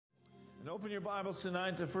Open your Bibles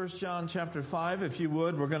tonight to 1 John chapter 5, if you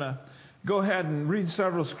would. We're going to go ahead and read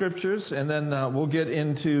several scriptures, and then we'll get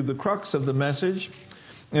into the crux of the message.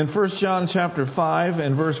 In 1 John chapter 5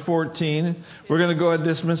 and verse 14, we're going to go ahead and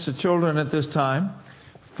dismiss the children at this time.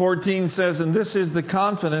 14 says, "And this is the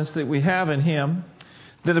confidence that we have in Him,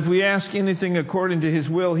 that if we ask anything according to His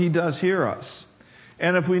will, He does hear us.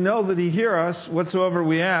 And if we know that He hears us, whatsoever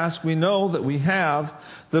we ask, we know that we have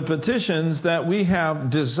the petitions that we have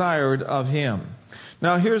desired of Him."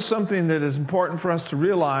 Now, here's something that is important for us to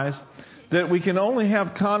realize, that we can only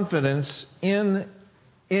have confidence in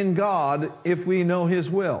God if we know His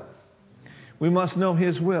will. We must know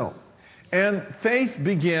His will. And faith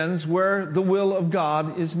begins where the will of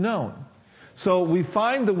God is known. So we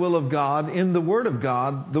find the will of God in the Word of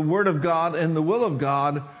God. The Word of God and the will of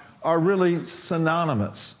God are really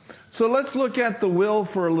synonymous. So let's look at the will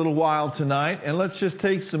for a little while tonight, and let's just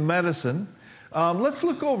take some medicine. Let's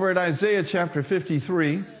look over at Isaiah chapter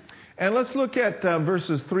 53, and let's look at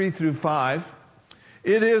verses 3 through 5.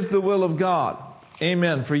 It is the will of God,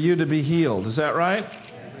 amen, for you to be healed. Is that right?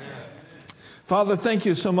 Amen. Father, thank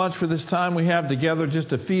you so much for this time we have together just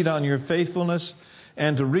to feed on your faithfulness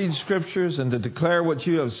and to read scriptures and to declare what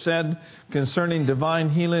you have said concerning divine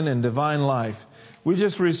healing and divine life. We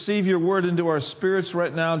just receive your word into our spirits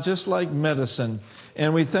right now, just like medicine.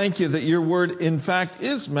 And we thank you that your word, in fact,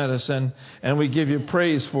 is medicine. And we give you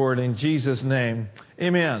praise for it in Jesus' name.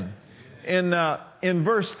 Amen. In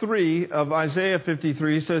verse 3 of Isaiah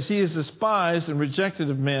 53, it says, "He is despised and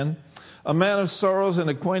rejected of men, a man of sorrows and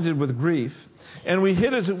acquainted with grief. And we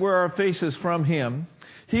hid, as it were, our faces from him.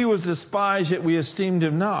 He was despised, yet we esteemed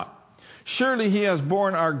him not. Surely he has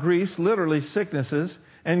borne our griefs," literally sicknesses,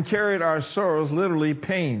 "and carried our sorrows," literally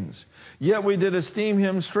pains. "Yet we did esteem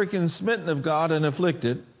him stricken, smitten of God, and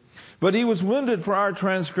afflicted. But he was wounded for our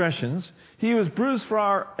transgressions. He was bruised for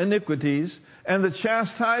our iniquities. And the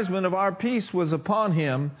chastisement of our peace was upon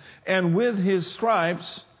him. And with his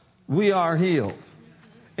stripes we are healed."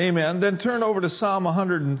 Amen. Then turn over to Psalm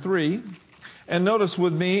 103. And notice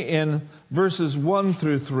with me in verses 1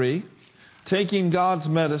 through 3. Taking God's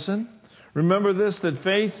medicine. Remember this, that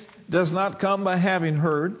faith does not come by having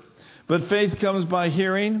heard, but faith comes by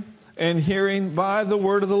hearing, and hearing by the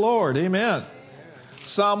word of the Lord. Amen.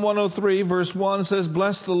 Psalm 103 verse 1 says,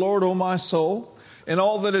 "Bless the Lord, O my soul, and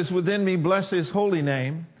all that is within me, bless his holy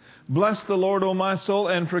name. Bless the Lord, O my soul,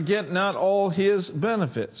 and forget not all his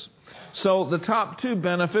benefits." So the top two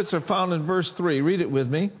benefits are found in verse 3. Read it with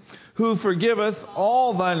me. "Who forgiveth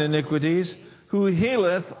all thine iniquities, who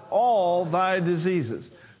healeth all thy diseases."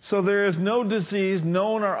 So there is no disease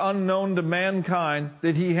known or unknown to mankind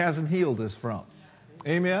that he hasn't healed us from.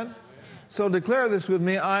 Amen? So declare this with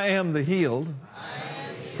me. "I am the healed,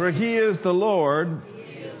 for he is the Lord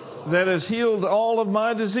that has healed all of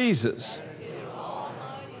my diseases."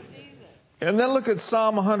 And then look at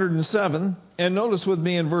Psalm 107, and notice with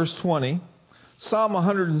me in verse 20. Psalm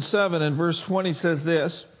 107 and verse 20 says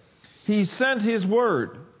this, "He sent his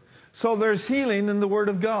word." So there's healing in the word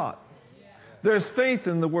of God. There's faith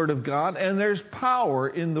in the Word of God, and there's power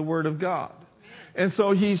in the Word of God. And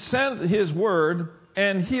so He sent His Word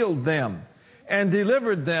and healed them and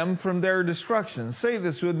delivered them from their destruction. Say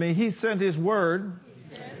this with me. He sent His Word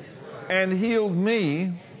and healed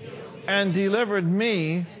me and delivered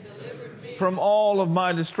me from all of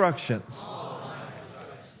my destructions.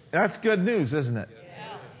 That's good news, isn't it?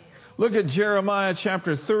 Look at Jeremiah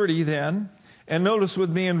chapter 30 then, and notice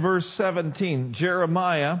with me in verse 17.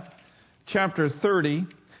 Jeremiah chapter 30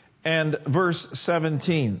 and verse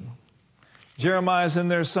 17. Jeremiah's in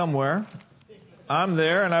there somewhere. I'm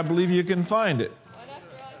there, and I believe you can find it.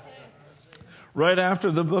 Right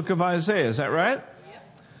after the book of Isaiah. Is that right? Yep.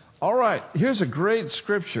 All right. Here's a great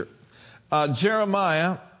scripture.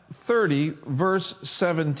 Jeremiah 30, verse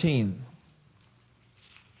 17.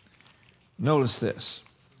 Notice this.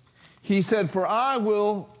 He said, "For I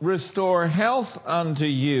will restore health unto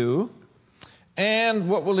you." And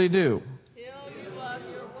what will He do?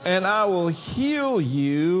 "And I will heal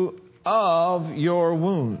you of your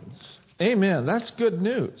wounds." Amen. That's good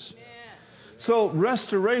news. So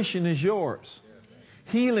restoration is yours.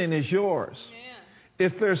 Healing is yours.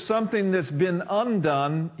 If there's something that's been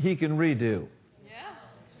undone, He can redo.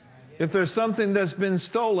 If there's something that's been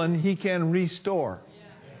stolen, He can restore.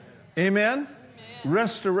 Amen?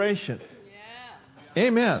 Restoration.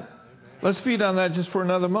 Amen. Let's feed on that just for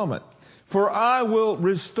another moment. "For I will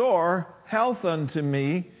restore health unto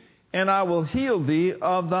me, and I will heal thee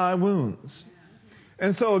of thy wounds."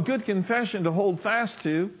 And so a good confession to hold fast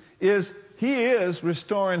to is, He is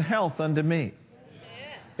restoring health unto me.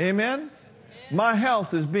 Amen? My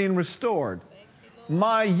health is being restored.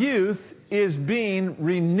 My youth is being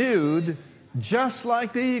renewed just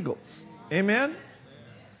like the eagles. Amen?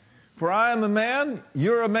 For I am a man,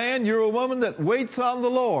 you're a woman that waits on the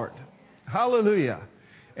Lord. Hallelujah.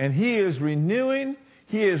 And He is renewing,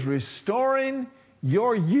 He is restoring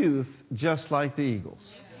your youth just like the eagles.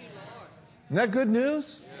 Isn't that good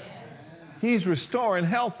news? He's restoring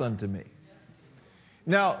health unto me.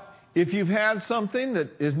 Now, if you've had something that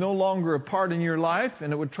is no longer a part in your life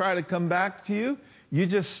and it would try to come back to you, you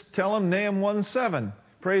just tell them Nahum 1:7.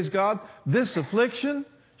 Praise God. This affliction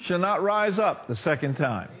shall not rise up the second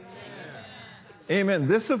time. Amen.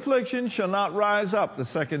 This affliction shall not rise up the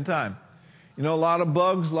second time. You know, a lot of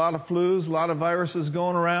bugs, a lot of flus, a lot of viruses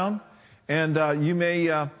going around. And you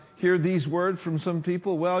may hear these words from some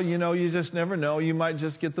people. Well, you know, you just never know. You might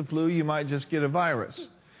just get the flu. You might just get a virus.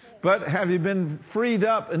 But have you been freed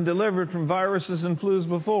up and delivered from viruses and flus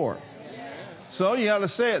before? So you ought to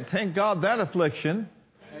say it. Thank God that affliction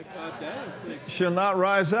shall not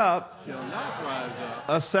rise up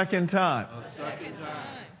a second time.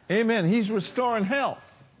 Amen. He's restoring health.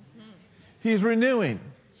 He's renewing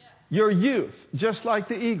your youth, just like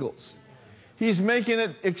the eagles. He's making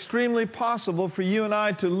it extremely possible for you and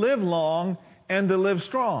I to live long and to live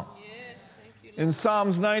strong. In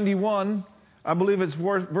Psalms 91, I believe it's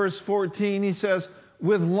verse 14, he says,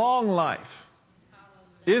 with long life.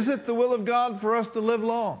 Is it the will of God for us to live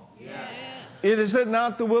long? Is it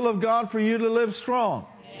not the will of God for you to live strong?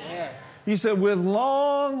 He said, with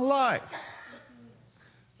long life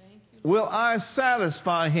will I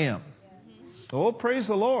satisfy him. Oh, praise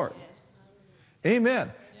the Lord.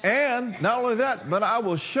 Amen. And not only that, but I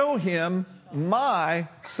will show him my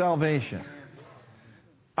salvation.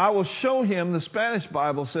 I will show him, the Spanish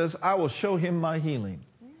Bible says, I will show him my healing.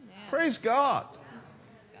 Praise God.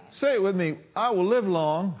 Say it with me. I will live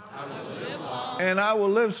long, and I will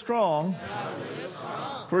live strong,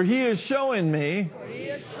 for he is showing me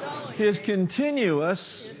his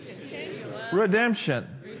continuous redemption.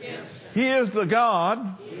 He is the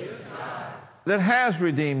God that has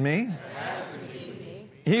redeemed me.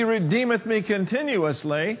 He redeemeth me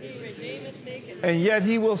continuously, and yet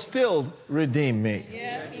he will still redeem me.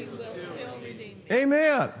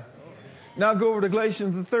 Amen. Now go over to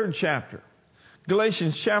Galatians, the 3rd chapter.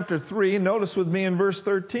 Galatians chapter 3, notice with me in verse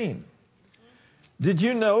 13. Did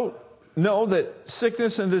you know that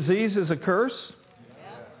sickness and disease is a curse?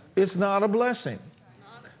 It's not a blessing.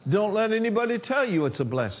 Don't let anybody tell you it's a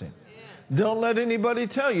blessing. Don't let anybody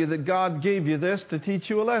tell you that God gave you this to teach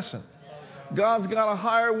you a lesson. God's got a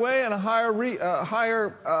higher way and a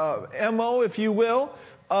higher MO, if you will,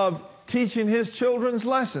 of teaching His children's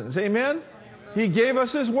lessons. Amen? He gave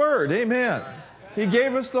us His Word. Amen. He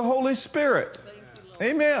gave us the Holy Spirit.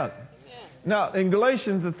 Amen. Now, in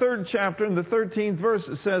Galatians, the 3rd chapter, in the 13th verse,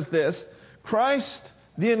 it says this, Christ,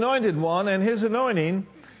 the Anointed One, and His anointing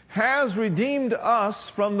has redeemed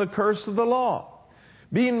us from the curse of the law,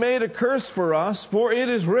 being made a curse for us, for it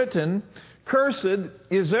is written, Cursed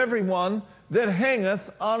is everyone that hangeth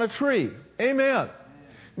on a tree. Amen.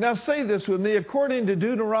 Now say this with me, according to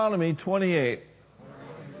Deuteronomy 28.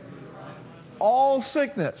 All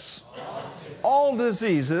sickness, all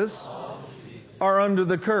diseases are under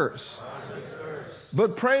the curse.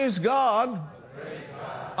 But praise God,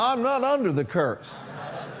 I'm not under the curse.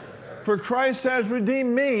 For Christ has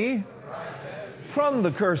redeemed me from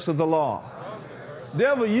the curse of the law.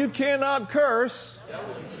 Devil, you cannot curse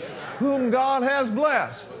whom God has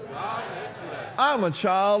blessed. I'm a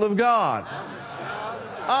child of God.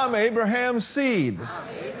 I'm Abraham's seed.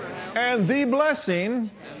 And the blessing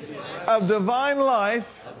of divine life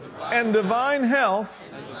and divine health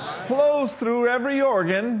flows through every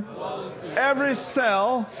organ, every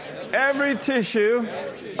cell, every tissue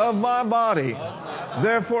of my body.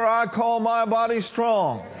 Therefore, I call my body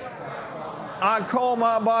strong. I call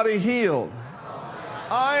my body healed.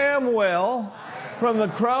 I am well from the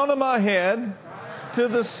crown of my head to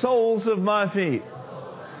the soles of my feet.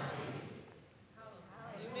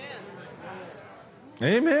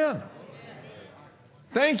 Amen.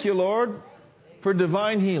 Thank you, Lord, for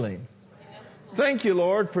divine healing. Thank you,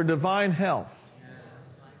 Lord, for divine health.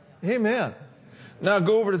 Amen. Now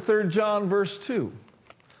go over to 3 John verse 2.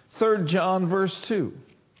 3 John verse 2.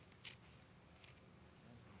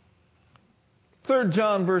 3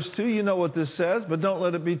 John verse 2, you know what this says, but don't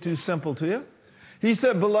let it be too simple to you. He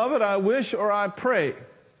said, Beloved, I wish or I pray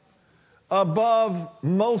above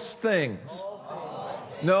most things.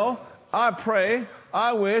 No, I pray,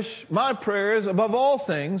 I wish, my prayer is above all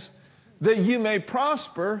things that you may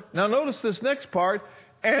prosper. Now notice this next part,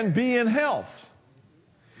 and be in health.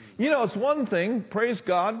 You know, it's one thing, praise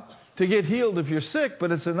God, to get healed if you're sick,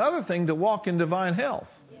 but it's another thing to walk in divine health.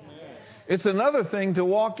 It's another thing to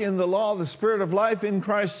walk in the law of the Spirit of life in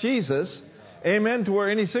Christ Jesus. Amen. To where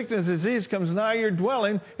any sickness, disease comes nigh your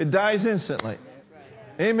dwelling, it dies instantly.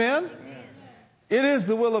 Amen. It is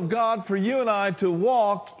the will of God for you and I to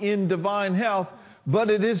walk in divine health, but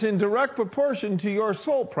it is in direct proportion to your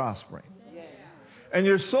soul prospering. And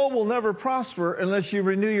your soul will never prosper unless you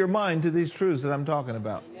renew your mind to these truths that I'm talking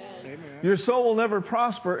about. Amen. Your soul will never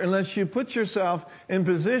prosper unless you put yourself in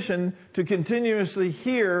position to continuously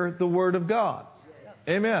hear the Word of God.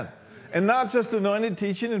 Amen. And not just anointed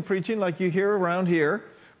teaching and preaching like you hear around here,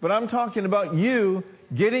 but I'm talking about you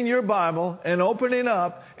getting your Bible and opening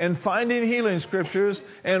up and finding healing scriptures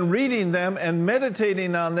and reading them and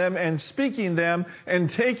meditating on them and speaking them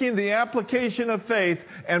and taking the application of faith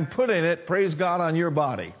and putting it, praise God, on your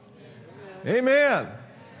body. Amen.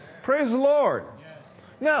 Praise the Lord.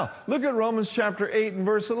 Now, look at Romans chapter 8 and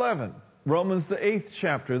verse 11. Romans the 8th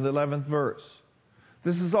chapter, the 11th verse.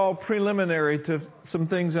 This is all preliminary to some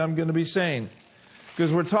things I'm going to be saying,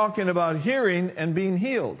 because we're talking about hearing and being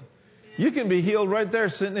healed. You can be healed right there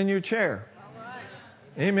sitting in your chair.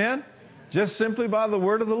 Amen? Just simply by the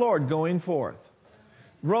word of the Lord going forth.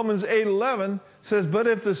 Romans 8:11 says, "But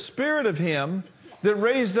if the Spirit of Him that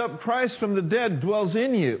raised up Christ from the dead dwells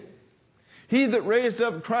in you, He that raised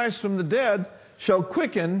up Christ from the dead shall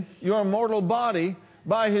quicken your mortal body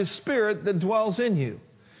by His Spirit that dwells in you."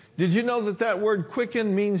 Did you know that that word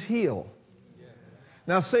quicken means heal?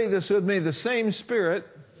 Now say this with me. The same Spirit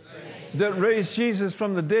that raised Jesus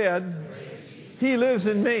from the dead, He lives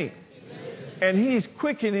in me. And He's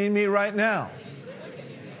quickening me right now.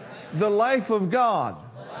 The life of God,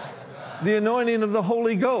 the anointing of the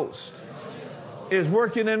Holy Ghost is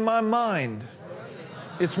working in my mind.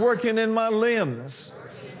 It's working in my limbs.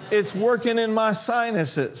 It's working in my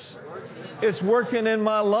sinuses. It's working in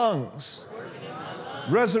my lungs.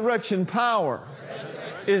 Resurrection power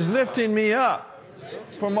is lifting me up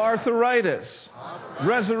from arthritis.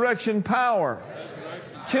 Resurrection power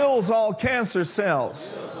kills all cancer cells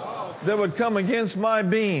that would come against my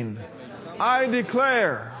being. I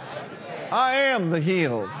declare I am the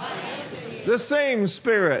healed. The same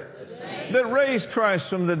Spirit that raised Christ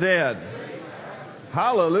from the dead.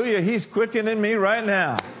 Hallelujah. He's quickening me right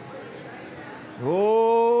now.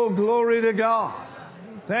 Oh, glory to God.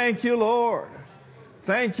 Thank you, Lord.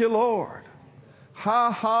 Thank you, Lord. Ha,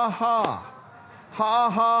 ha, ha. Ha,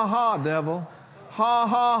 ha, ha, devil. Ha,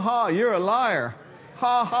 ha, ha. You're a liar.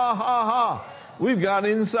 Ha, ha, ha, ha. We've got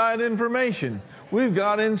inside information. We've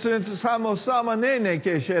got inside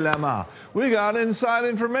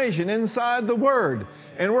information inside the Word.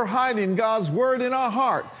 And we're hiding God's Word in our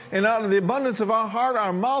heart. And out of the abundance of our heart,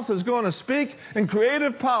 our mouth is going to speak, and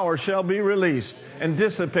creative power shall be released and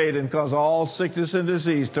dissipate and cause all sickness and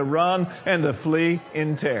disease to run and to flee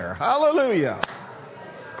in terror. Hallelujah.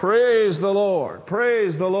 Praise the Lord.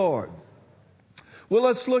 Praise the Lord. Well,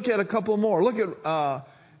 let's look at a couple more. Look at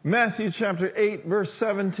Matthew chapter 8, verse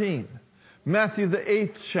 17. Matthew the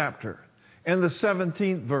 8th chapter and the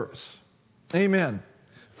 17th verse. Amen.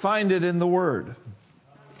 Find it in the Word.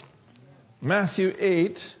 Matthew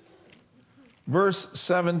 8, verse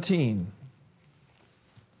 17.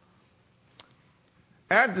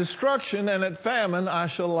 At destruction and at famine I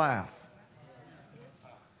shall laugh.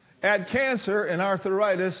 At cancer and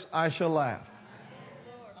arthritis I shall laugh.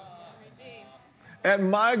 At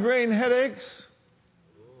migraine headaches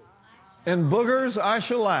and boogers I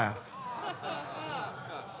shall laugh.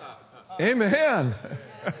 Amen.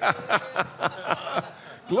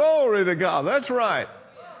 Glory to God. That's right.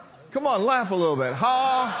 Come on, laugh a little bit.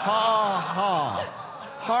 Ha, ha, ha.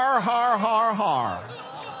 Har, har, har, har.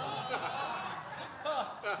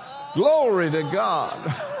 Glory to God.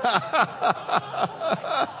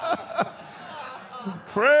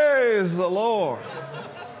 Praise the Lord.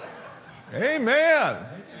 Amen.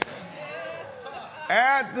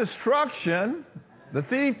 At destruction, the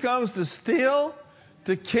thief comes to steal,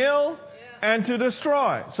 to kill, and to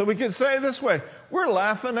destroy. So we could say this way, we're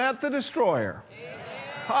laughing at the destroyer.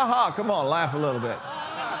 Ha ha, come on, laugh a little bit.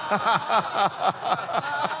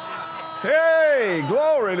 Hey,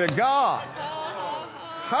 glory to God.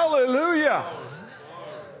 Hallelujah.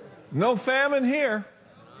 No famine here.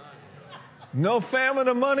 No famine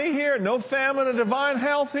of money here. No famine of divine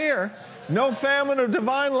health here. No famine of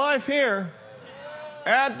divine life here.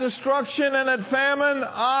 At destruction and at famine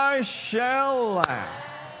I shall laugh.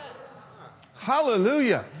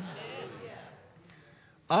 Hallelujah.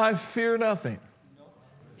 I fear nothing.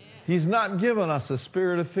 He's not given us a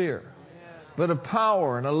spirit of fear, but of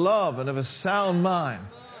power and of love and of a sound mind.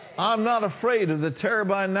 I'm not afraid of the terror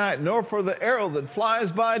by night, nor for the arrow that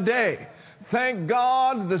flies by day. Thank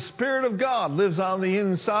God the Spirit of God lives on the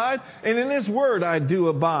inside, and in His Word I do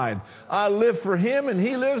abide. I live for Him, and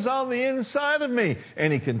He lives on the inside of me,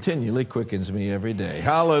 and He continually quickens me every day.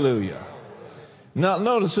 Hallelujah. Now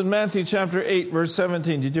notice in Matthew chapter 8, verse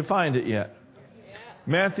 17. Did you find it yet? Yeah.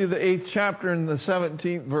 Matthew the 8th chapter and the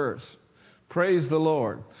 17th verse. Praise the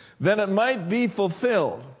Lord. Then it might be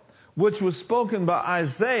fulfilled, which was spoken by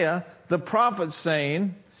Isaiah the prophet,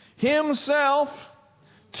 saying, Himself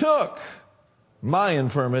took my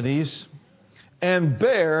infirmities and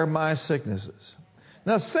bear my sicknesses.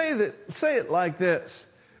 Now say it like this.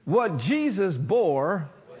 What Jesus bore,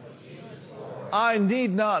 I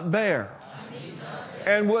need not bear.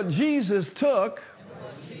 And what Jesus took,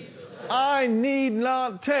 I need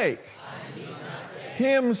not take.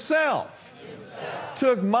 Himself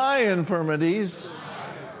took my infirmities,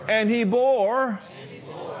 and He bore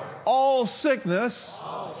all sickness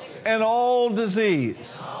and all disease.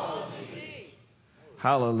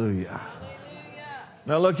 Hallelujah.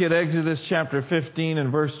 Now look at Exodus chapter 15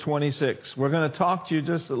 and verse 26. We're going to talk to you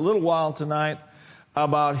just a little while tonight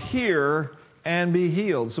about hear and be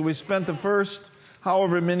healed. So we spent the first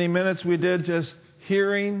however many minutes we did just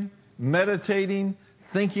hearing, meditating,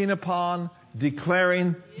 thinking upon,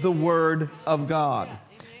 declaring the Word of God.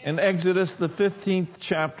 In Exodus the 15th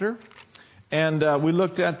chapter, and we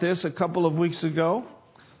looked at this a couple of weeks ago.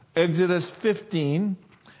 Exodus 15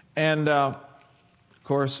 and of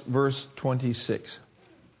course verse 26.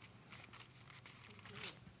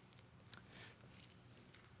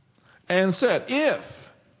 And said, if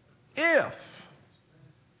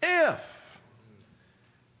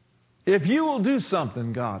you will do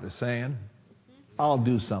something, God is saying, I'll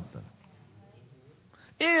do something.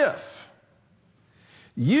 If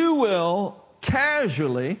you will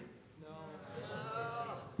casually,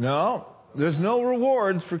 no, there's no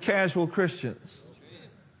rewards for casual Christians.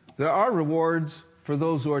 There are rewards for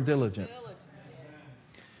those who are diligent.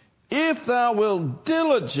 If thou wilt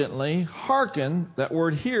diligently hearken, that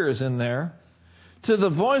word hear is in there, to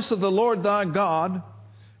the voice of the Lord thy God,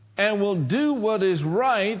 and will do what is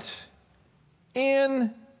right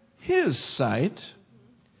in His sight,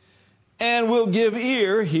 and will give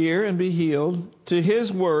ear, hear, and be healed to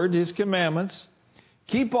His word, His commandments,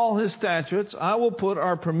 keep all His statutes, I will put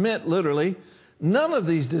or permit, literally, none of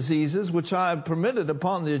these diseases which I have permitted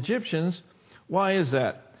upon the Egyptians. Why is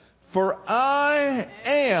that? For I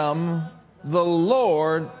am the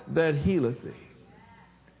Lord that healeth thee.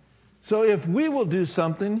 So if we will do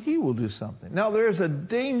something, He will do something. Now there's a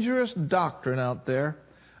dangerous doctrine out there,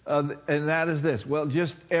 and that is this. Well,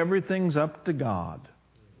 just everything's up to God.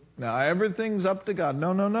 Now everything's up to God.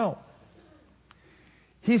 No.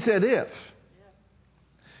 He said if.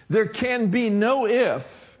 There can be no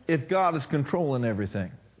if God is controlling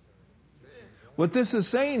everything. What this is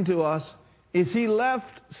saying to us is He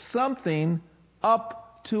left something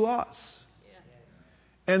up to us.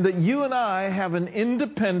 And that you and I have an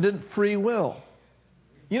independent free will.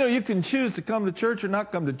 You know, you can choose to come to church or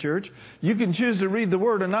not come to church. You can choose to read the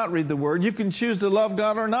Word or not read the Word. You can choose to love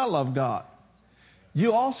God or not love God.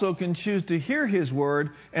 You also can choose to hear His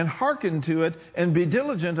Word and hearken to it and be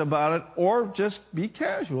diligent about it, or just be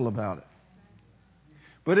casual about it.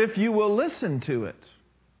 But if you will listen to it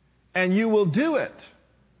and you will do it,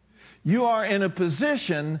 you are in a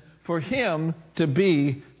position for Him to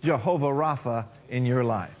be Jehovah Rapha in your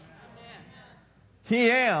life. He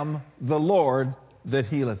am the Lord that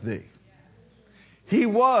healeth thee. He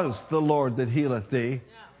was the Lord that healeth thee,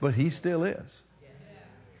 but He still is.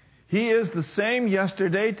 He is the same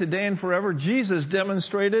yesterday, today, and forever. Jesus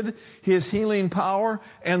demonstrated His healing power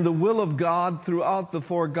and the will of God throughout the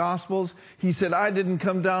four Gospels. He said, I didn't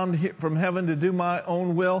come down from heaven to do my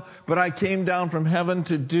own will, but I came down from heaven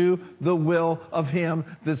to do the will of Him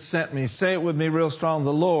that sent me. Say it with me real strong.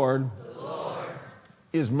 The Lord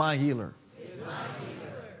is my healer.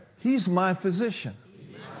 He's my physician.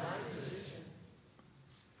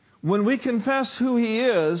 When we confess who He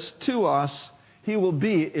is to us, He will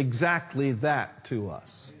be exactly that to us.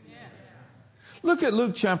 Look at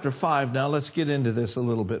Luke chapter 5 now. Let's get into this a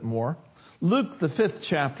little bit more. Luke, the 5th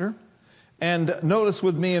chapter. And notice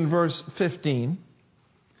with me in verse 15.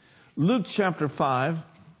 Luke chapter 5,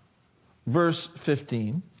 verse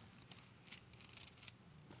 15.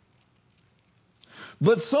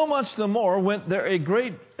 But so much the more went there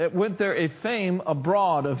a fame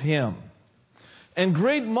abroad of Him. And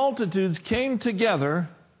great multitudes came together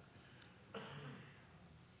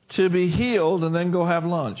to be healed and then go have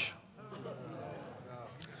lunch.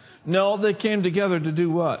 No, they came together to do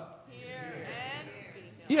what?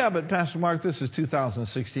 Yeah, but Pastor Mark, this is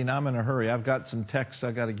 2016. I'm in a hurry. I've got some texts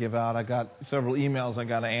I got to give out. I got several emails I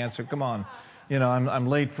got to answer. Come on. I'm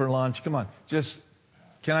late for lunch. Come on.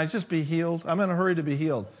 Can I just be healed? I'm in a hurry to be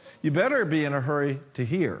healed. You better be in a hurry to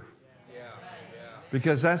hear.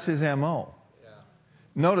 Because that's his M.O.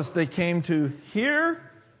 Notice they came to hear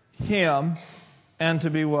him and to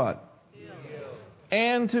be what? Healed.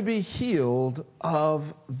 And to be healed of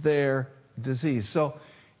their disease. So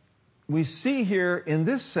we see here in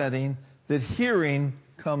this setting that hearing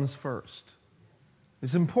comes first.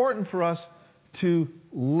 It's important for us to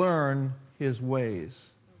learn his ways.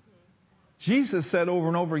 Jesus said over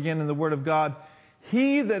and over again in the Word of God,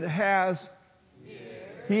 he that has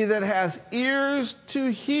ears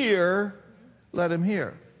to hear, let him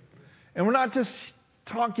hear. And we're not just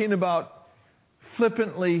talking about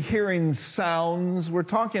flippantly hearing sounds. We're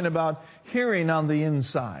talking about hearing on the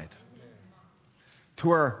inside. To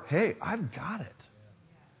where, hey, I've got it.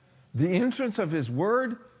 The entrance of his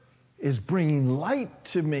word is bringing light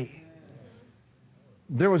to me.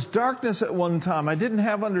 There was darkness at one time. I didn't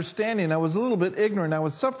have understanding. I was a little bit ignorant. I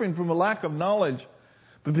was suffering from a lack of knowledge.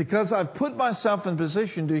 But because I've put myself in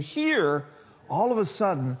position to hear, all of a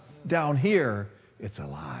sudden, down here, it's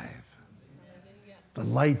alive. The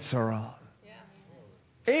lights are on.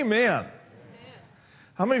 Amen.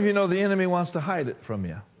 How many of you know the enemy wants to hide it from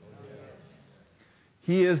you?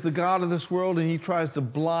 He is the God of this world, and he tries to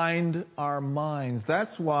blind our minds.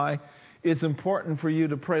 That's why it's important for you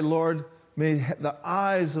to pray, Lord, may the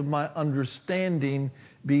eyes of my understanding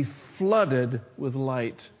be flooded with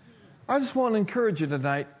light. I just want to encourage you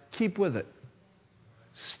tonight, keep with it.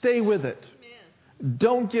 Stay with it.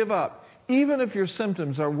 Don't give up. Even if your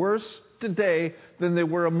symptoms are worse today than they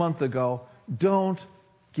were a month ago, don't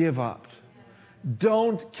give up.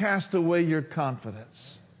 Don't cast away your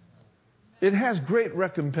confidence. It has great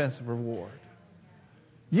recompense and reward.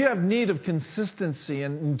 You have need of consistency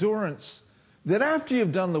and endurance that after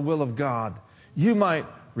you've done the will of God, you might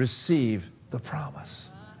receive the promise.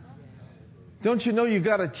 Don't you know you've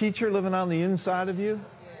got a teacher living on the inside of you?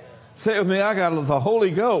 Say it with me, I got the Holy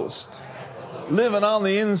Ghost living on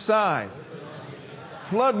the inside,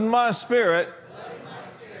 flooding my spirit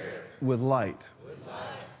with light.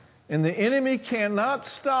 And the enemy cannot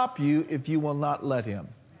stop you if you will not let him.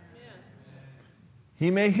 He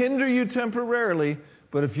may hinder you temporarily,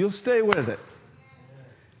 but if you'll stay with it,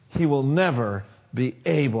 he will never be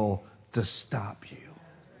able to stop you.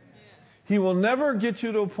 He will never get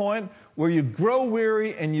you to a point where you grow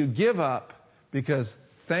weary and you give up, because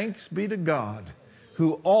thanks be to God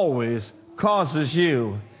who always causes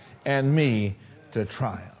you and me to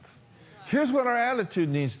triumph. Here's what our attitude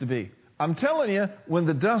needs to be. I'm telling you, when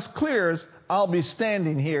the dust clears, I'll be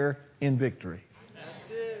standing here in victory.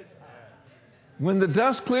 When the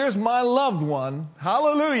dust clears, my loved one,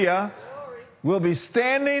 hallelujah, will be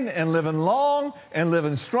standing and living long and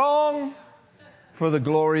living strong for the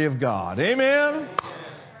glory of God. Amen?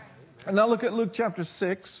 And now look at Luke chapter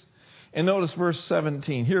 6 and notice verse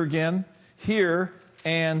 17. Here again, hear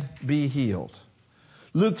and be healed.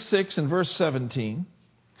 Luke 6 and verse 17.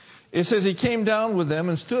 It says, he came down with them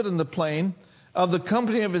and stood in the plain of the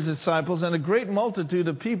company of his disciples, and a great multitude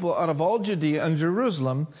of people out of all Judea and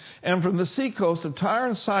Jerusalem, and from the seacoast of Tyre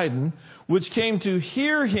and Sidon, which came to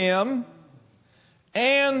hear him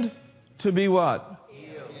and to be what?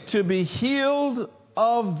 Healed. To be healed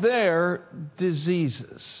of their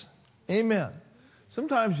diseases. Amen.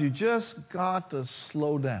 Sometimes you just got to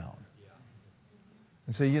slow down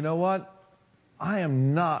and say, you know what? I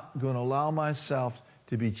am not going to allow myself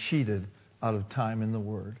to be cheated out of time in the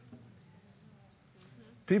Word.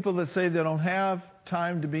 People that say they don't have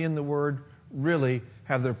time to be in the Word really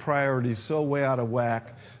have their priorities so way out of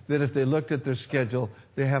whack that if they looked at their schedule,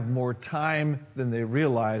 they have more time than they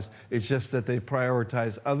realize. It's just that they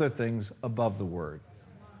prioritize other things above the Word.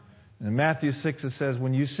 In Matthew 6 it says,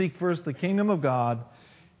 when you seek first the kingdom of God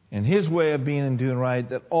and his way of being and doing right,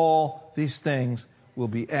 that all these things will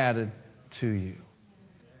be added to you.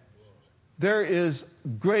 There is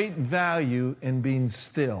great value in being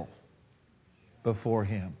still before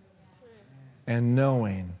him and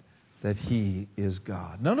knowing that he is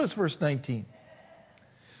God. Notice verse 19.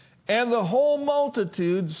 And the whole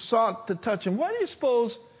multitude sought to touch him. Why do you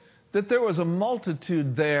suppose that there was a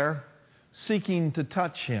multitude there seeking to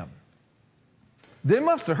touch him? They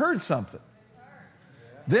must have heard something.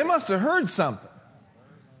 They must have heard something.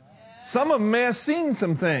 Some of them may have seen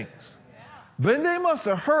some things. But they must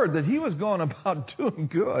have heard that he was going about doing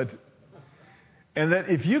good. And that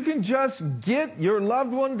if you can just get your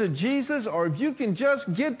loved one to Jesus, or if you can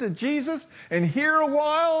just get to Jesus and hear a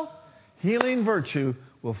while, healing virtue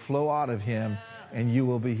will flow out of him and you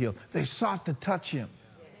will be healed. They sought to touch him.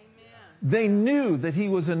 They knew that he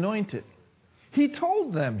was anointed. He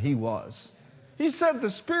told them he was. He said,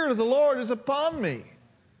 the Spirit of the Lord is upon me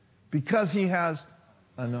because he has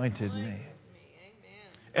anointed me.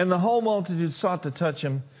 And the whole multitude sought to touch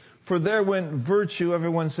him, for there went virtue,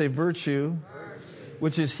 everyone say virtue,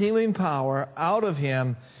 which is healing power, out of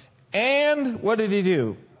him. And what did he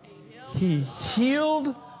do? He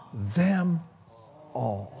healed them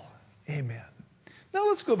all. Amen. Now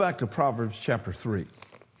let's go back to Proverbs chapter 3.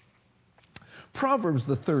 Proverbs,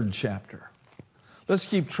 the 3rd chapter. Let's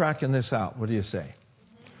keep tracking this out. What do you say?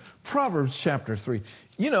 Proverbs chapter 3.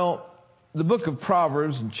 You know, the book of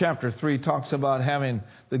Proverbs in chapter 3 talks about having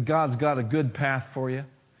that God's got a good path for you.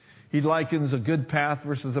 He likens a good path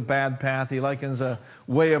versus a bad path. He likens a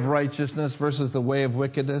way of righteousness versus the way of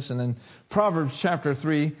wickedness. And in Proverbs chapter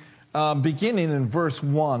 3, beginning in verse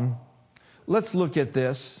 1, let's look at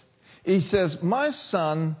this. He says, my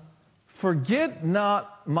son, forget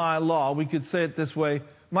not my law. We could say it this way.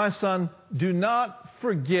 My son, do not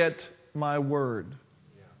forget my word.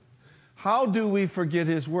 How do we forget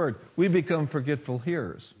his word? We become forgetful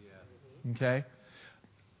hearers. Okay?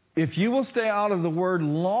 If you will stay out of the word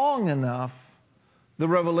long enough, the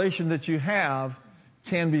revelation that you have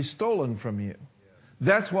can be stolen from you.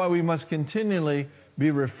 That's why we must continually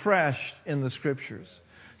be refreshed in the scriptures.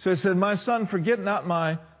 So it said, my son, forget not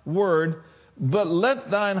my word, but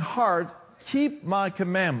let thine heart keep my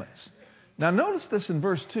commandments. Now notice this in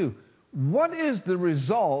verse 2. What is the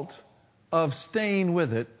result of staying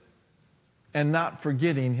with it and not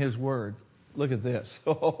forgetting his word? Look at this.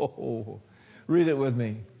 Oh, read it with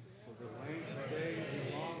me.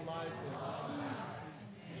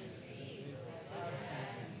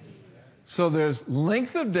 So there's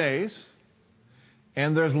length of days,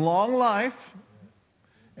 and there's long life,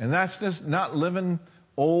 and that's just not living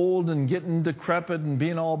old and getting decrepit and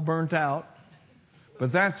being all burnt out,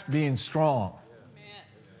 but that's being strong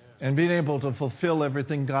and being able to fulfill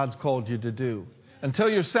everything God's called you to do until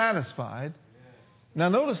you're satisfied. Now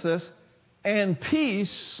notice this, and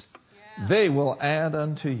peace they will add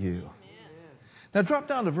unto you. Now drop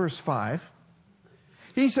down to verse 5.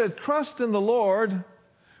 He said, trust in the Lord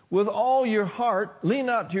with all your heart, lean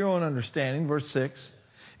not to your own understanding. Verse 6.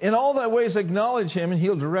 In all thy ways acknowledge him, and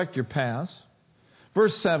he'll direct your paths.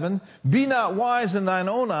 Verse 7. Be not wise in thine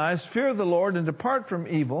own eyes. Fear the Lord and depart from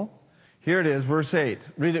evil. Here it is, verse 8.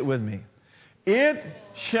 Read it with me. It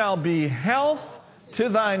shall be health to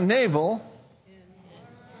thy navel,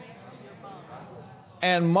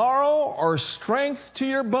 and marrow or strength to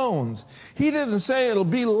your bones. He didn't say it'll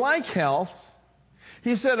be like health.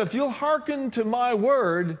 He said, if you'll hearken to my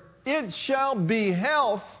word, it shall be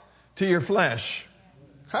health to your flesh.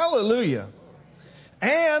 Hallelujah.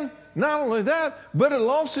 And not only that, but it'll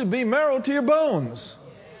also be marrow to your bones.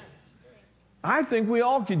 I think we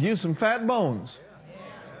all could use some fat bones.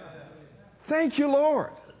 Thank you, Lord.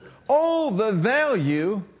 Oh, the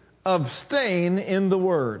value of staying in the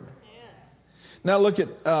word. Now look at,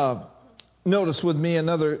 notice with me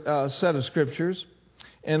another set of scriptures.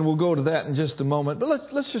 And we'll go to that in just a moment.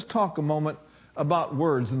 But let's just talk a moment about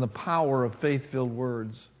words and the power of faith-filled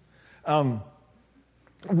words.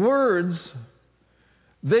 Words,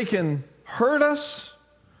 they can hurt us,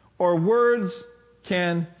 or words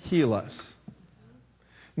can heal us.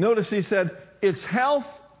 Notice he said, it's health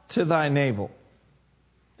to thy navel.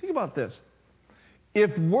 Think about this.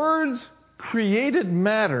 If words created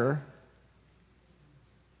matter,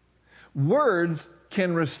 words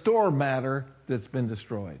can restore matter that's been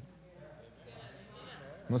destroyed.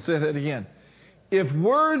 Let's say that again. If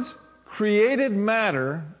words created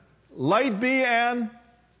matter, light be and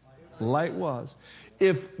light was.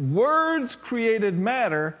 If words created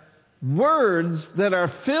matter, words that are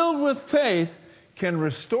filled with faith can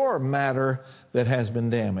restore matter that has been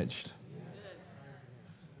damaged.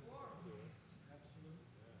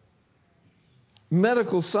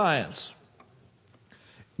 Medical science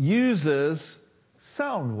uses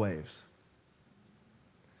sound waves.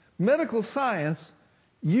 Medical science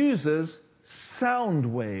uses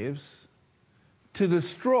sound waves to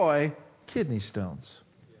destroy kidney stones.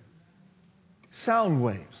 Sound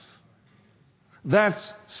waves.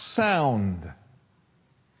 That's sound.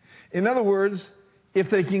 In other words, if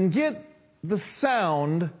they can get the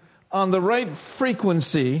sound on the right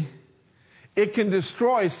frequency, it can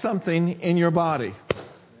destroy something in your body.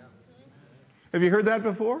 Have you heard that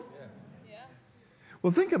before? Yeah.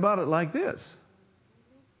 Well, think about it like this.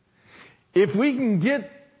 If we can get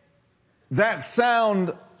that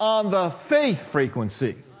sound on the faith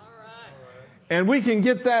frequency, and we can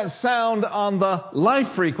get that sound on the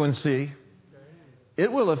life frequency, it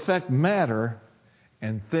will affect matter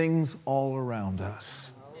and things all around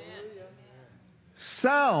us.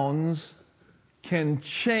 Sounds can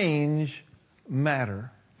change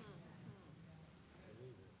matter.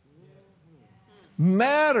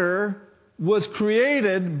 Matter was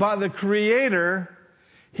created by the Creator.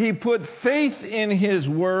 He put faith in His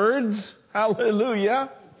words.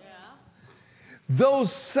 Hallelujah.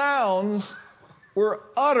 Those sounds were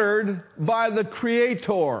uttered by the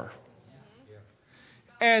Creator.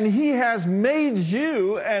 And He has made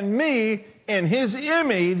you and me in His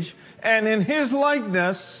image and in His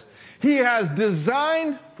likeness. He has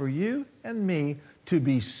designed for you and me to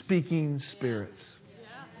be speaking spirits.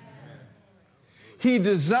 He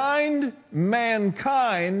designed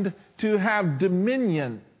mankind to have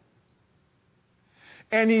dominion.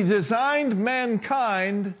 And He designed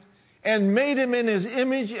mankind and made him in His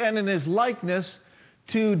image and in His likeness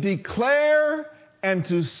to declare and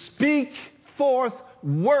to speak forth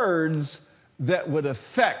words that would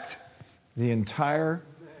affect the entire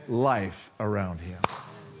life around him.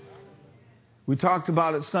 We talked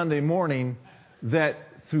about it Sunday morning that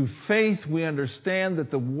through faith we understand that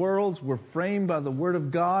the worlds were framed by the Word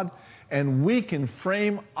of God, and we can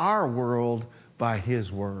frame our world by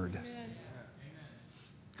His Word. Amen.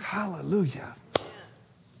 Hallelujah.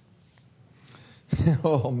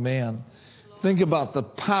 Oh man, think about the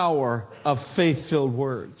power of faith-filled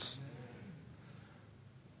words.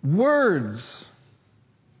 Words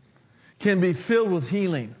can be filled with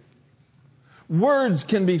healing. Words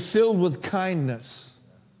can be filled with kindness.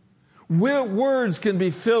 Words can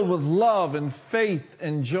be filled with love and faith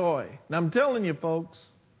and joy. And I'm telling you, folks,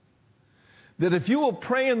 that if you will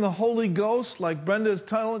pray in the Holy Ghost, like Brenda is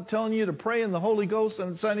telling you to pray in the Holy Ghost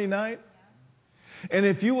on Sunday night, and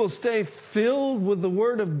if you will stay filled with the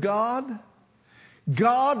Word of God,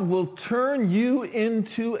 God will turn you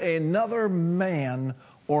into another man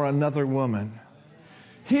or another woman.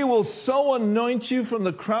 He will so anoint you from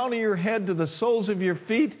the crown of your head to the soles of your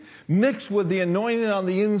feet, mixed with the anointing on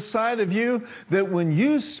the inside of you, that when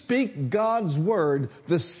you speak God's Word,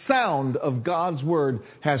 the sound of God's Word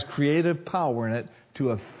has creative power in it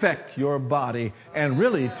to affect your body and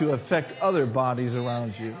really to affect other bodies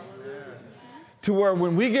around you. To where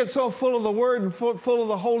when we get so full of the Word and full of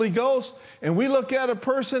the Holy Ghost, and we look at a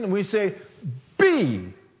person and we say,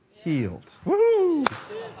 be healed. Woo!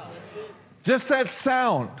 Just that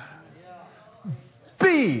sound.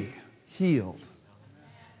 Be healed.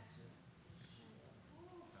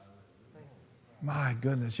 My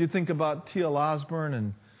goodness. You think about T.L.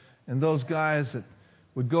 Osborne and those guys that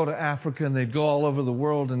would go to Africa and they'd go all over the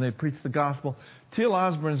world and they'd preach the gospel. T.L.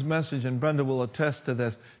 Osborne's message, and Brenda will attest to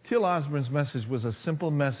this, T.L. Osborne's message was a simple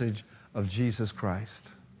message of Jesus Christ.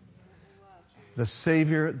 The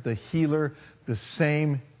Savior, the healer, the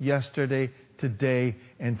same yesterday, today,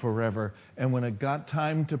 and forever. And when it got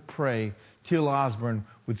time to pray, T.L. Osborne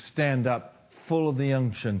would stand up full of the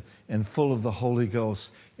unction and full of the Holy Ghost,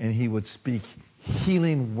 and he would speak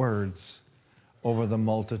healing words over the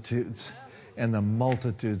multitudes, and the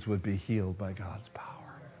multitudes would be healed by God's power.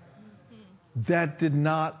 That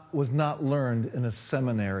was not learned in a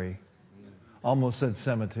seminary. Almost said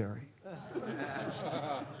cemetery.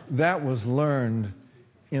 That was learned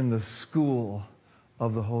in the school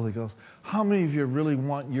of the Holy Ghost. How many of you really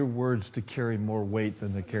want your words to carry more weight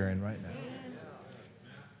than they're carrying right now?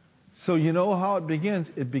 So you know how it begins?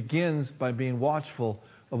 It begins by being watchful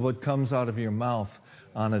of what comes out of your mouth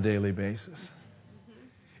on a daily basis.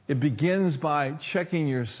 It begins by checking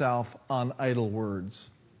yourself on idle words,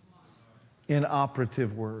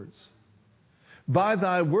 inoperative words. By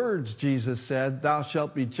thy words, Jesus said, thou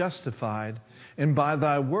shalt be justified, and by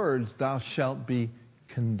thy words thou shalt be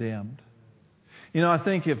condemned. You know, I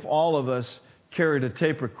think if all of us carried a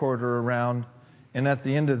tape recorder around, and at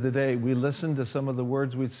the end of the day we listened to some of the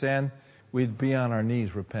words we'd send, we'd be on our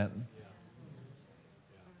knees repenting.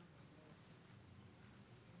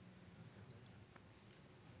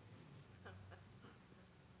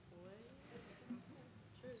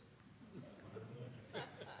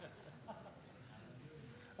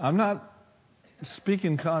 I'm not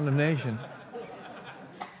speaking condemnation.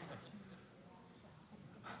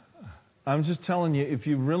 I'm just telling you, if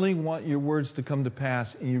you really want your words to come to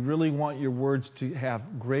pass, and you really want your words to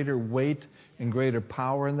have greater weight and greater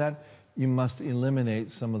power in that, you must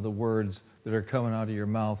eliminate some of the words that are coming out of your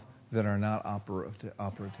mouth that are not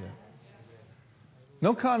operative.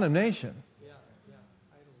 No condemnation,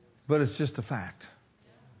 but it's just a fact.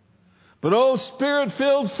 But oh,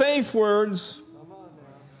 Spirit-filled faith words.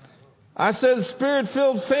 I said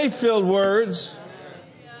Spirit-filled, faith-filled words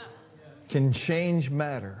can change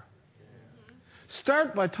matter.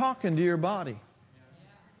 Start by talking to your body.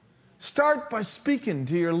 Start by speaking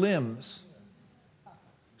to your limbs.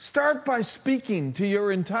 Start by speaking to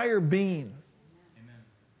your entire being. Amen.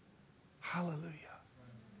 Hallelujah.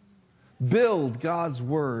 Build God's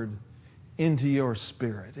Word into your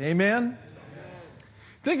spirit. Amen? Amen?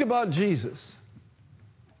 Think about Jesus.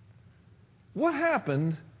 What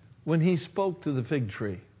happened when He spoke to the fig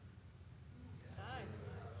tree?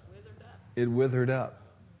 It withered up.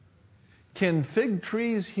 Can fig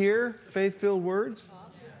trees hear faith-filled words?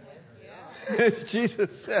 Jesus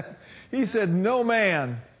said, He said, no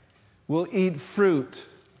man will eat fruit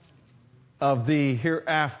of thee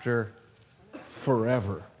hereafter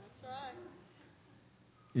forever.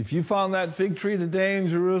 If you found that fig tree today in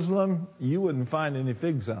Jerusalem, you wouldn't find any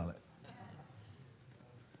figs on it.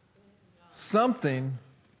 Something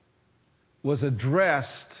was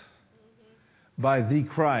addressed by the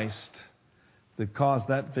Christ that caused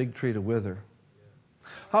that fig tree to wither.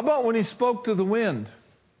 How about when He spoke to the wind?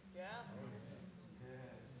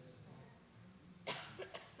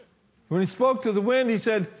 When He spoke to the wind, He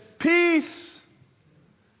said, peace,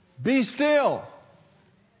 be still.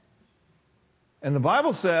 And the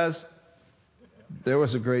Bible says there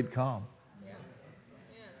was a great calm.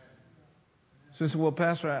 So I said, well,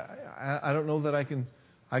 Pastor, I don't know that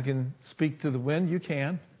I can speak to the wind. You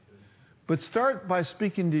can. But start by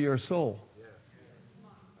speaking to your soul.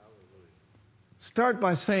 Start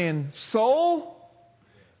by saying, soul,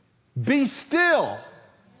 be still.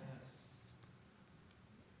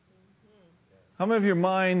 How many of your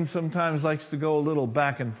mind sometimes likes to go a little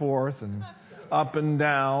back and forth and up and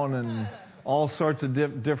down and all sorts of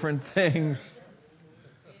different things?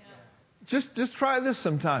 Just try this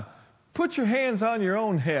sometime. Put your hands on your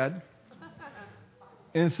own head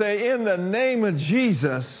and say, in the name of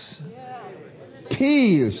Jesus,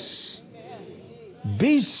 peace,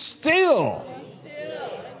 be still.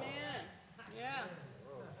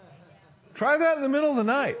 Try that in the middle of the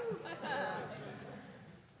night.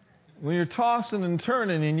 When you're tossing and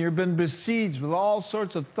turning and you've been besieged with all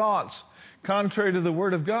sorts of thoughts contrary to the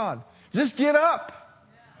Word of God, just get up.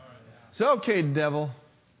 Say, okay, devil,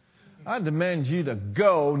 I demand you to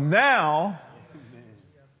go now,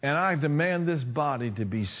 and I demand this body to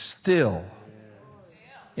be still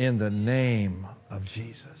in the name of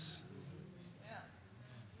Jesus.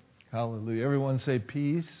 Hallelujah. Everyone say,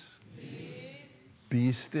 peace,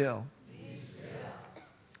 be still.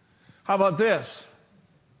 How about this?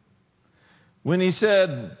 When He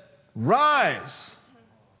said, rise,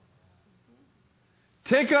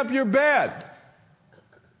 take up your bed,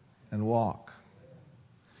 and walk.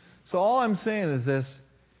 So all I'm saying is this,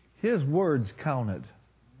 His words counted.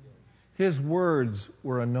 His words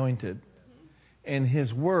were anointed. And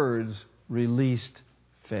His words released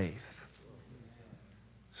faith.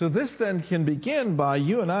 So this then can begin by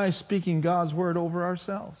you and I speaking God's Word over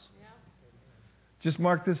ourselves. Just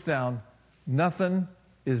mark this down. Nothing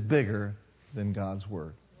is bigger than God's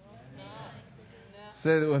Word.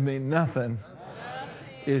 Say that with me. Nothing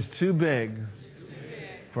is too big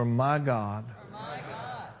for my God.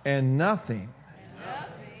 And nothing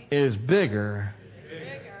is bigger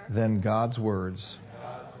than God's words.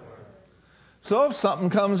 So if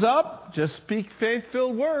something comes up, just speak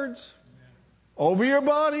faith-filled words over your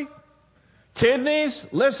body. Kidneys,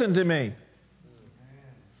 listen to me.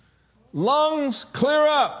 Lungs, clear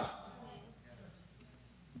up.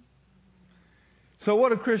 So what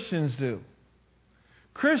do Christians do?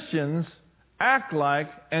 Christians act like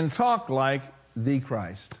and talk like the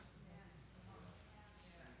Christ.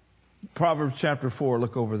 Proverbs chapter 4,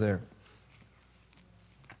 look over there.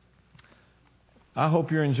 I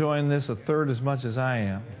hope you're enjoying this a third as much as I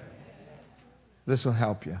am. This will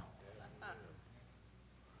help you.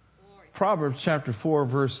 Proverbs chapter 4,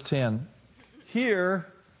 verse 10. Hear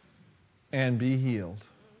and be healed.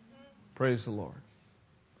 Praise the Lord.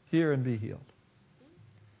 Hear and be healed.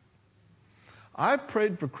 I've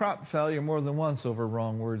prayed for crop failure more than once over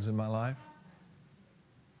wrong words in my life.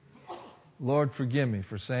 Lord, forgive me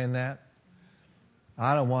for saying that.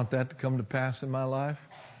 I don't want that to come to pass in my life.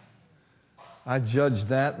 I judge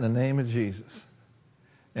that in the name of Jesus.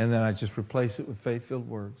 And then I just replace it with faith-filled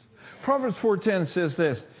words. Proverbs 4:10 says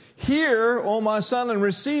this, hear, O my son, and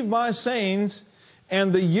receive my sayings,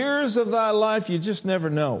 and the years of thy life you just never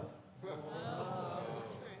know.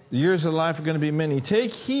 The years of life are going to be many.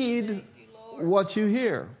 Take heed what you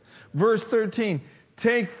hear. Verse 13,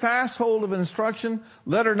 take fast hold of instruction,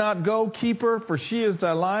 let her not go, keep her, for she is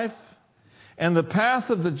thy life. And the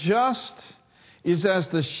path of the just is as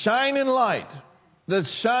the shining light that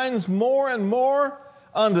shines more and more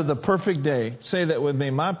unto the perfect day. Say that with me.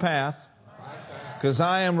 My path, because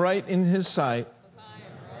I am right in His sight,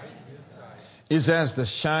 is as the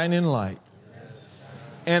shining light.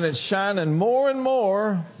 And it's shining more and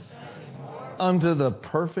more unto the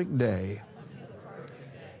perfect day.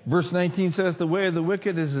 Verse 19 says, the way of the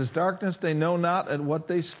wicked is as darkness. They know not at what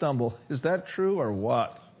they stumble. Is that true or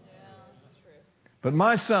what? But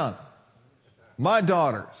my son, my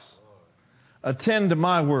daughters, attend to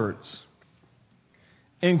my words.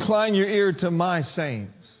 Incline your ear to my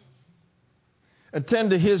sayings.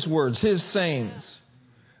 Attend to his words, his sayings.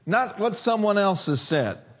 Not what someone else has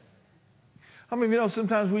said. How many of you know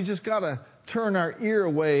sometimes we just got to turn our ear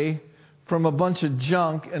away from a bunch of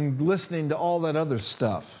junk and listening to all that other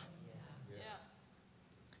stuff?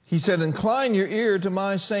 He said, incline your ear to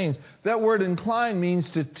my sayings. That word incline means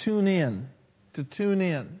to tune in. To tune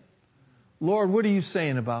in. Lord, what are you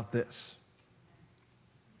saying about this?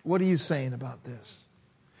 What are you saying about this?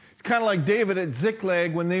 It's kind of like David at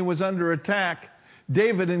Ziklag when they was under attack.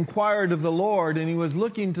 David inquired of the Lord, and he was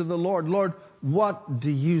looking to the Lord. Lord, what do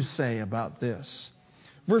you say about this?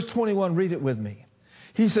 Verse 21, read it with me.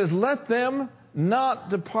 He says, let them not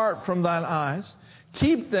depart from thine eyes.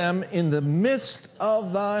 Keep them in the midst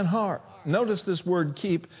of thine heart. Notice this word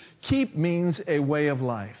keep. Keep means a way of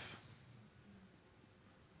life.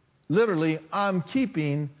 Literally, I'm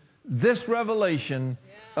keeping this revelation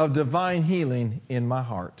of divine healing in my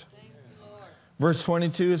heart. Verse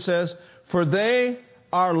 22, it says, for they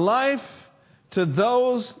are life to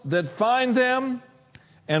those that find them,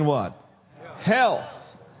 and what? Health,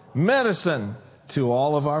 medicine to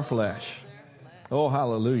all of our flesh. Oh,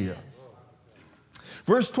 hallelujah.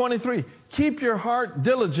 Verse 23, keep your heart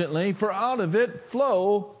diligently, for out of it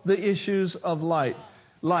flow the issues of life.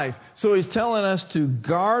 So he's telling us to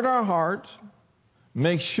guard our heart,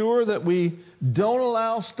 make sure that we don't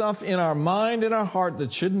allow stuff in our mind and our heart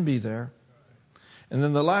that shouldn't be there. And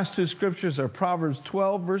then the last two scriptures are Proverbs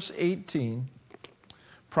 12, verse 18.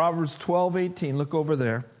 Proverbs 12, 18. Look over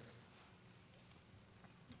there.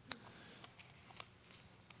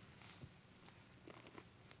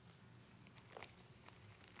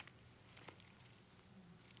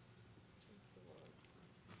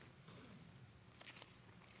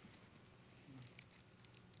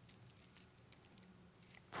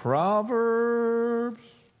 Proverbs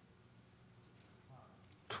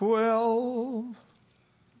 12,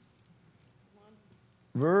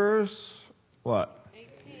 verse what? 18.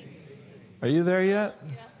 Are you there yet?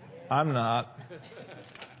 Yeah. I'm not.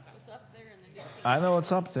 It's up there in the I know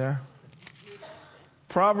it's up there.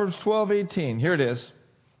 Proverbs 12:18. Here it is.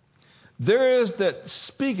 There is that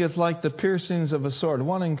speaketh like the piercings of a sword. I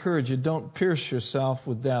want to encourage you, don't pierce yourself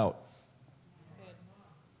with doubt.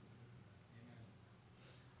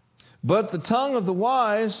 But the tongue of the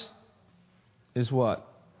wise is what?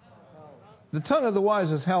 The tongue of the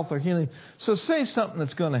wise is health or healing. So say something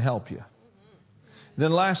that's going to help you.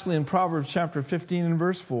 Then lastly, in Proverbs chapter 15 and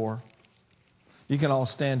verse 4, you can all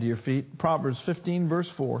stand to your feet. Proverbs 15 verse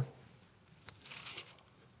 4.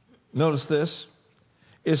 Notice this.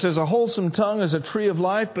 It says, a wholesome tongue is a tree of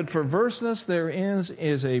life, but perverseness therein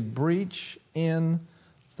is a breach in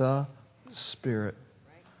the spirit.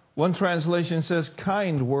 One translation says,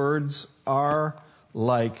 kind words are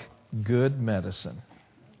like good medicine.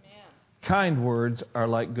 Amen. Kind words are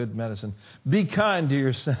like good medicine. Be kind to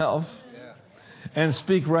yourself and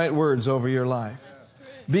speak right words over your life.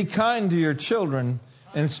 Be kind to your children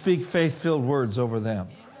and speak faith-filled words over them.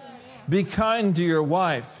 Be kind to your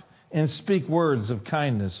wife and speak words of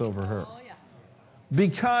kindness over her. Be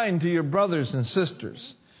kind to your brothers and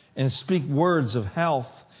sisters and speak words of health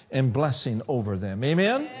and blessing over them.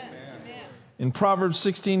 Amen? In Proverbs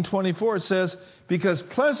 16:24 it says, because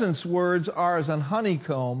pleasant words are as an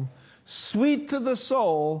honeycomb, sweet to the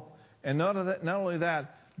soul, and not only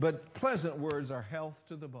that, but pleasant words are health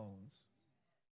to the bones.